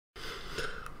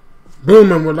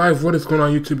Boom, and we're live. What is going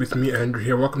on YouTube? It's me, Andrew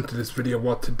here. Welcome to this video.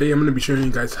 Well, today I'm going to be showing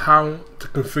you guys how to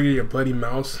configure your Bloody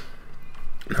mouse.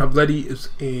 Now, Bloody is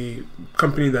a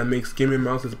company that makes gaming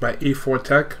mouses by A4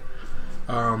 Tech.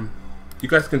 You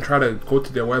guys can try to go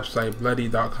to their website,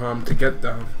 bloody.com, to get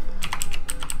the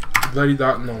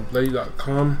bloody.com,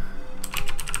 bloody.com,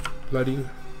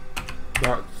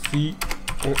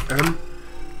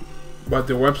 but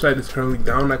their website is currently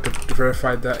down. I could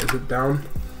verify that. Is it down?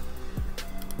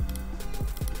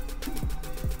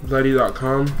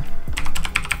 Bloody.com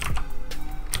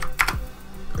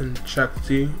and check.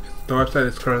 See, the website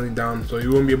is currently down, so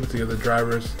you won't be able to get the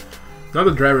drivers, not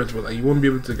the drivers, but like you won't be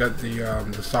able to get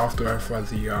the software for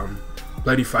the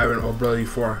Bloody 5 or Bloody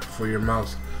 4 for your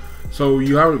mouse. So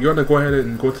you're gonna go ahead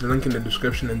and go to the link in the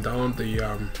description and download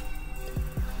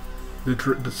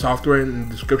the software in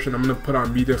the description. I'm gonna put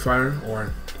on MediaFire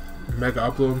or Mega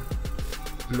Upload.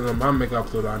 No, not Mega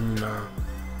Upload. I mean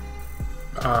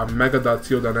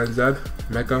mega.co.nz,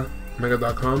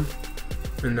 mega.com,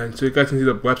 and then so you guys can see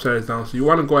the website is down. So you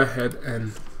want to go ahead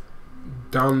and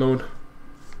download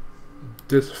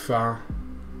this file,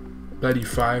 Bloody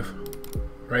 5,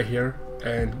 right here,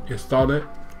 and install it.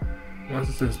 Once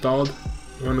it's installed,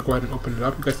 you want to go ahead and open it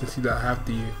up. You guys can see that I have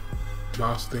the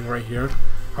mouse thing right here.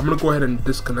 I'm gonna go ahead and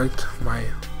disconnect my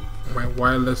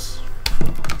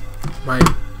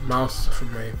mouse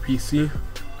from my PC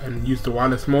and use the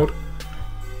wireless mode.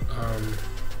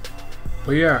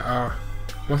 But yeah,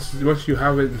 once you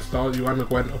have it installed, you want to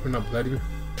go ahead and open up Bloody,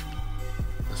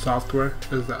 the software.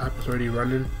 As the app is already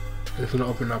running, and it's gonna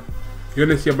open up. You're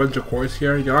gonna see a bunch of cores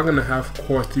here. You're not gonna have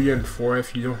core 3 and 4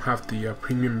 if you don't have the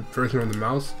premium version of the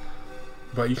mouse,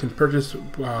 but you can purchase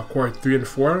core 3 and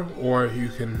 4, or you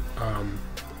can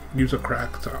use a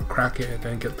crack to crack it and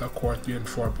then get the core 3 and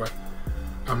 4. But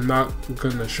I'm not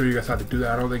gonna show you guys how to do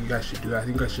that. I don't think you guys should do that. I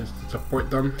think you guys should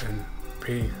support them and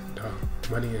pay the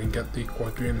money and get the core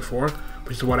 3 and 4,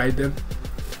 which is what I did.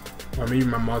 Or maybe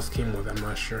my mouse came with it, I'm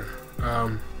not sure.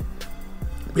 But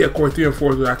yeah, core 3 and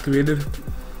 4 was activated,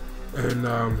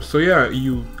 and so yeah,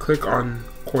 you click on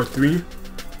core 3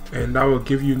 and that will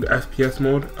give you the FPS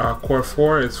mode. Core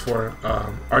 4 is for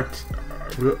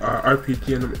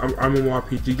RPG and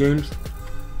MMORPG games.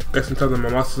 I guess until my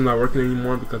mouse is not working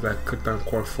anymore because I clicked on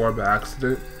core 4 by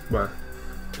accident, but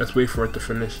let's wait for it to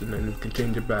finish and then we can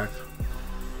change it back.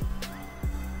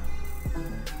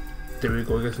 There we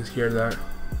go. You guys can hear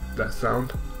that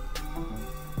sound.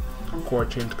 Core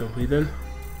change completed.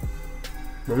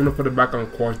 We're gonna put it back on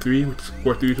core 3, which is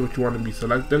core 3 is what you want to be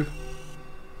selected.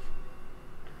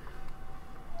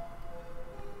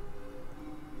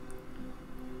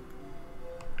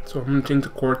 So I'm gonna change the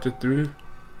core to 3,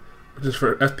 which is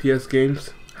for FPS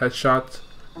games, headshots,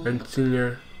 and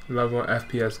senior level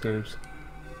FPS games.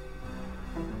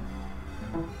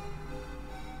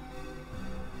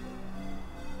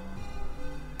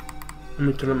 Let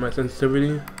me turn on my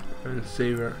sensitivity and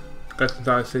save it. Guys,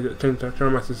 I turn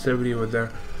on my sensitivity over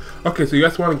there. Okay, so you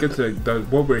guys want to get to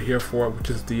what we're here for, which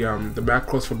is the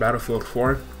macros for Battlefield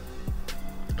 4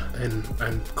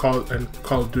 and Call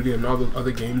of Duty and all those other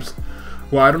games.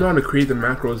 Well, I don't know how to create the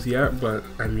macros yet, but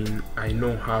I mean I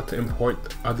know how to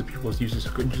import other people's users'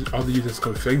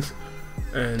 configs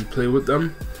and play with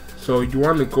them. So you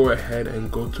want to go ahead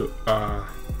and go to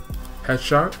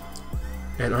headshot.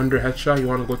 And under headshot, you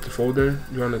want to go to folder.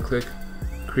 You want to click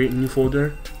create new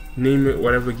folder, name it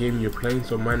whatever game you're playing.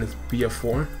 So mine is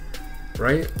BF4,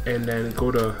 right? And then go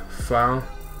to file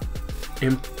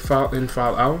in,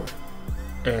 file out,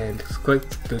 and click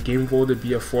the game folder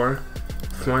BF4.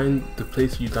 Find the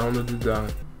place you downloaded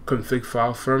the config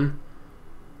file from.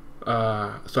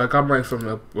 So I got mine from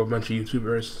a bunch of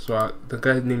YouTubers. So the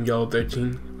guy named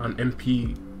Yellow13 on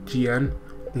MPGN.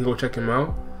 You can go check him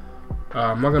out.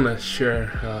 I'm not gonna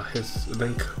share his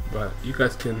link, but you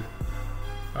guys can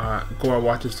go and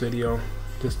watch this video.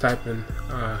 Just type in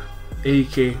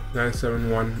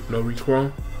AEK971 no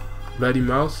recoil Bloody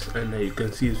mouse, and then you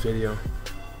can see his video.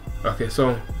 Okay,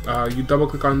 so you double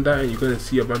click on that and you're gonna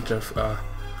see a bunch of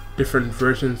different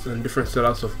versions and different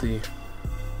setups of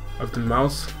the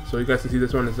mouse. So you guys can see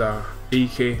this one is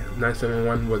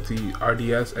AEK971 with the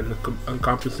RDS and the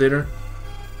compensator.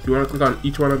 You want to click on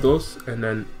each one of those and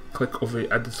then click over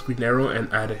at the screen arrow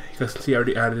and add it. You guys can see I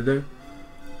already added it,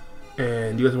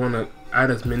 and you guys want to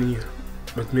add as many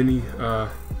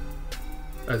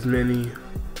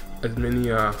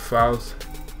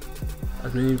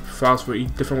files for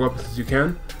each different weapons as you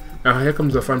can. Now here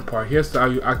comes the fun part. Here's how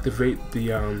you activate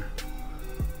the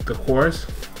cores.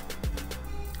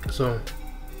 So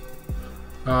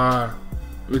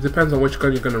it depends on which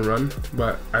gun you're gonna run,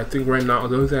 but I think right now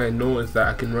the only thing I know is that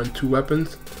I can run 2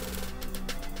 weapons.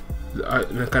 I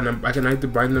can either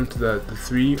bind them to the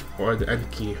 3 or the N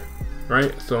key,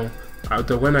 right? So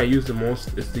the one I use the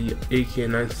most is the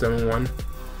AK971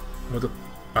 with the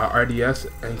RDS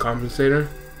and compensator.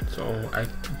 So I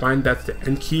bind that to the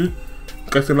N key. You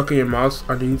guys can look at your mouse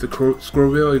underneath the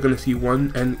scroll wheel. You're gonna see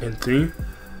 1, N, and 3.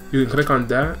 You can click on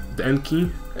that, the N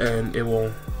key, and it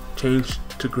will change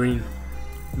to green,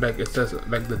 like it says,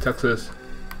 like the text is.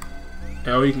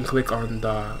 Or you can click on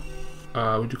the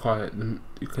what do you call it?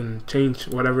 You can change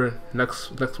whatever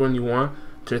next one you want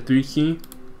to the 3 key,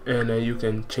 and then you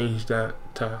can change that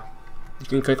to. You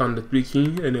can click on the 3 key,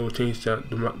 and it will change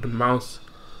the mouse.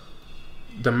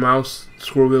 The mouse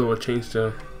scroll wheel will change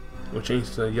to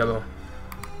yellow.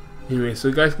 Anyway, so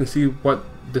you guys can see what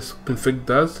this config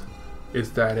does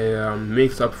is that it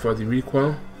makes up for the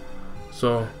recoil.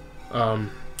 So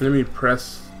let me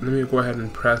go ahead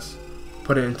and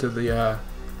put it into the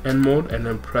N mode, and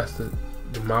then press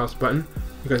the mouse button.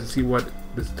 You guys can see what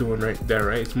it's doing right there,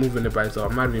 right? It's moving it by itself.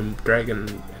 I'm not even dragging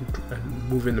and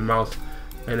moving the mouse,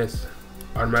 and it's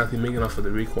automatically making up for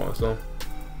the recoil. So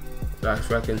that's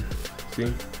if I can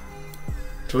see.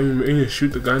 So when you shoot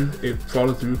the gun, it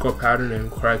follows the recoil pattern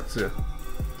and corrects it.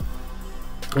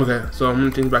 Okay, so I'm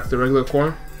gonna change back to the regular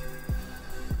core.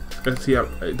 You can see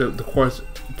the core is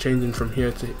changing from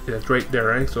here to it's right there,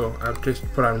 right? So I've just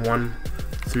put on 1,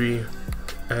 3,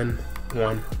 and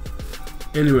 1.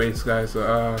 Anyways, guys,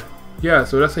 yeah,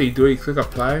 so that's how you do it. You click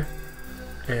apply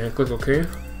and click OK.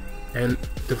 And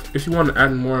if you want to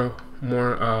add more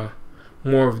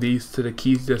of these to the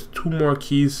keys, there's 2 more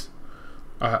keys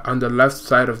on the left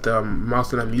side of the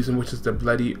mouse that I'm using, which is the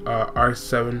bloody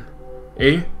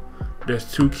R7A.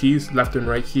 There's 2 keys, left and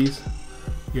right keys.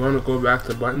 You want to go back to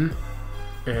the button,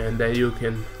 and then you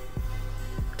can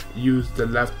use the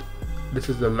left. This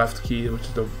is the left key, which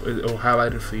is it will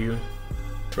highlight it for you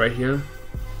right here.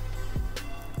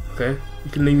 Okay,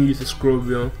 you can even use the scroll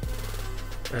wheel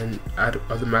and add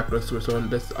other macros to it. So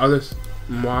this other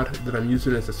mod that I'm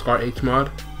using is the SCAR H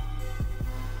mod.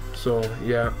 So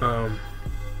yeah,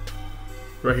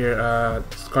 right here,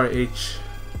 SCAR H.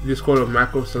 You just go to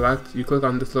macro select. You click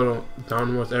on this little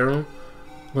downwards arrow,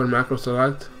 go to macro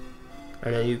select,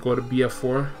 and then you go to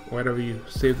BF4, wherever you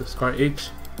save the SCAR H.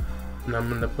 And I'm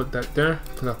gonna put that there.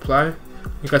 Click apply.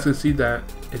 You guys can see that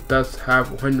it does have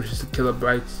 160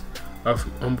 kilobytes of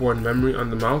onboard memory on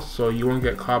the mouse, so you won't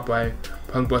get caught by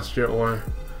Punkbuster or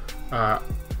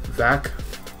VAC,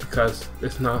 because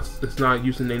it's not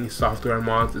using any software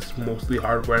mods. It's mostly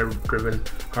hardware driven,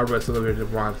 hardware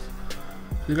accelerated mods.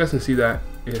 So you guys can see that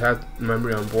it has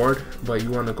memory on board, but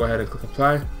you want to go ahead and click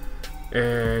apply.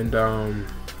 And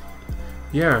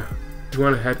yeah, you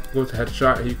want to go to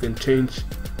headshot, and you can change.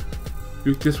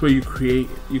 This way you create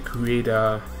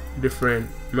different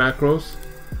macros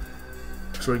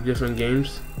for different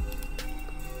games.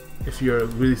 If you're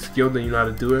really skilled and you know how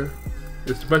to do it,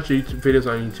 there's a bunch of YouTube videos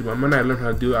on YouTube. When I learn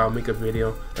how to do it, I'll make a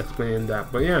video explaining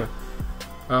that. But yeah,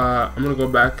 I'm gonna go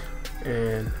back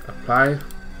and apply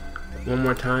one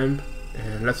more time,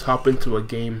 and let's hop into a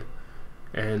game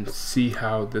and see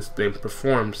how this thing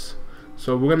performs.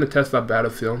 So we're gonna test out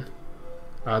Battlefield.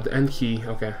 The N key,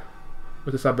 okay.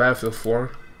 What is our Battlefield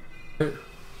 4?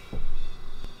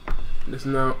 It's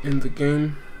now in the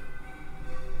game.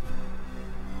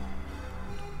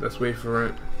 Let's wait for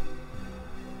it.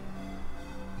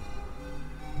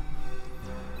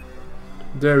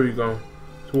 There we go.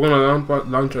 So we're gonna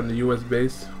launch on the US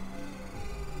base,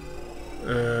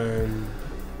 and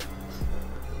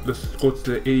let's go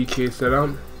to the 80K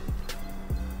setup.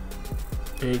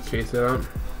 80K setup.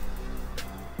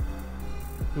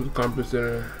 The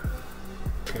compensator.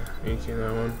 Okay, 80K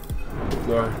that one.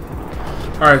 Deploy.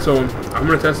 Alright, so I'm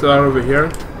gonna test it out over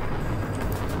here.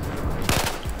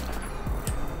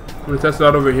 I'm gonna test it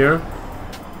out over here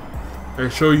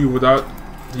and show you without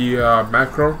the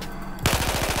macro.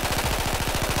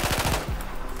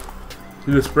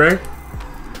 See the spray?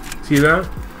 See that?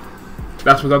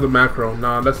 That's without the macro.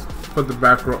 Now let's put the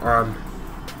macro on.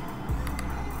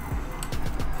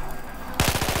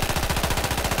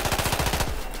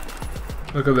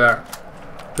 Look at that.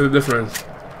 Look at the difference.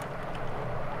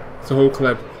 It's a whole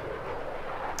clip.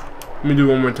 Let me do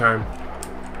it one more time.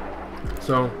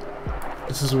 So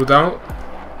this is without,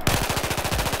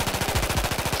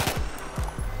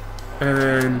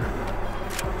 and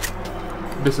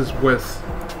this is with.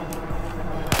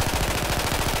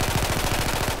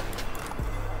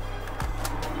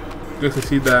 You guys can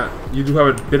see that you do have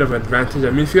a bit of advantage.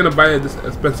 I mean, if you're gonna buy this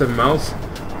expensive mouse,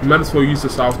 you might as well use the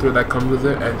software that comes with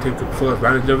it and take full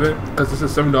advantage of it, because this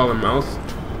is a $7 mouse.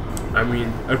 I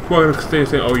mean, people are gonna stay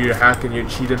saying, "Oh, you're hacking, you're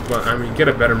cheated," but I mean, get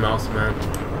a better mouse, man.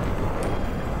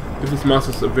 if this mouse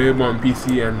is available on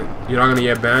PC and you're not gonna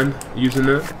get banned using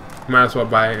it, you might as well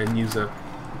buy it and use it.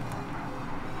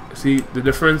 See the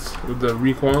difference with the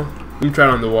recoil? Let me try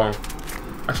it on the wall.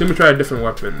 Actually, let me try a different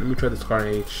weapon. Let me try the Scar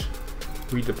H.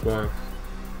 Redeploy.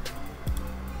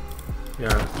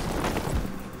 Yeah.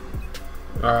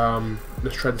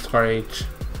 Let's try the Scar H.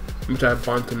 Let me try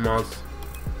Bonton mouse.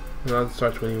 Let's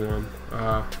start 21.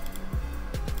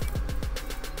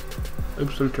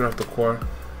 Oops, let me turn off the core.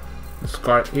 The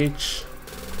Scar H.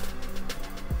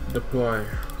 Deploy.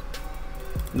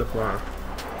 Deploy.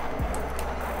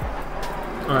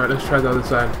 Alright, let's try the other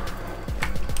side.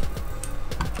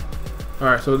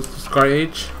 Alright, so this is the Scar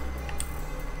H.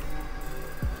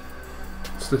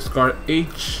 It's the Scar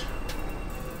H.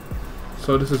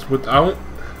 So this is without.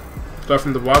 Start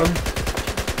from the bottom.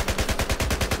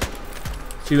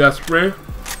 See that spray?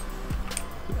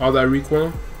 All that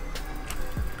recoil?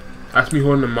 That's me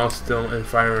holding the mouse still and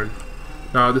firing.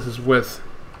 Now this is with.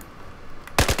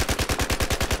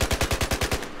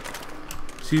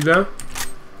 See that?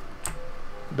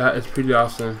 That is pretty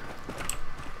awesome.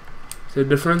 See the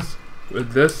difference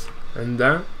with this and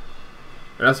that?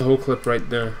 And that's a whole clip right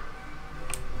there.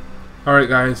 Alright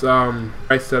guys,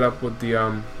 I set up with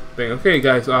the thing. Okay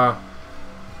guys,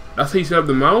 that's how you set up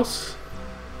the mouse.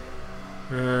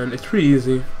 And it's pretty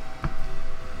easy.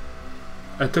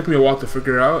 It took me a while to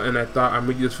figure it out, and I thought I'd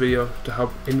make this video to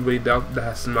help anybody that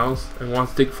has a mouse and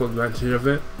wants to take full advantage of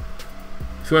it.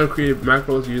 If you want to create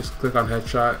macros, you just click on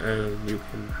headshot and you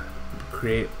can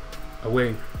create a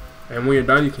way. And when you're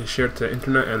done, you can share it to the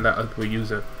internet and let other people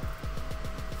use it.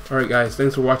 Alright guys,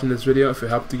 thanks for watching this video. If it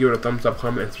helped, give it a thumbs up,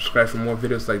 comment, and subscribe for more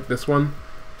videos like this one.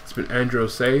 It's been Andrew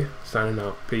Say, signing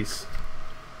out. Peace.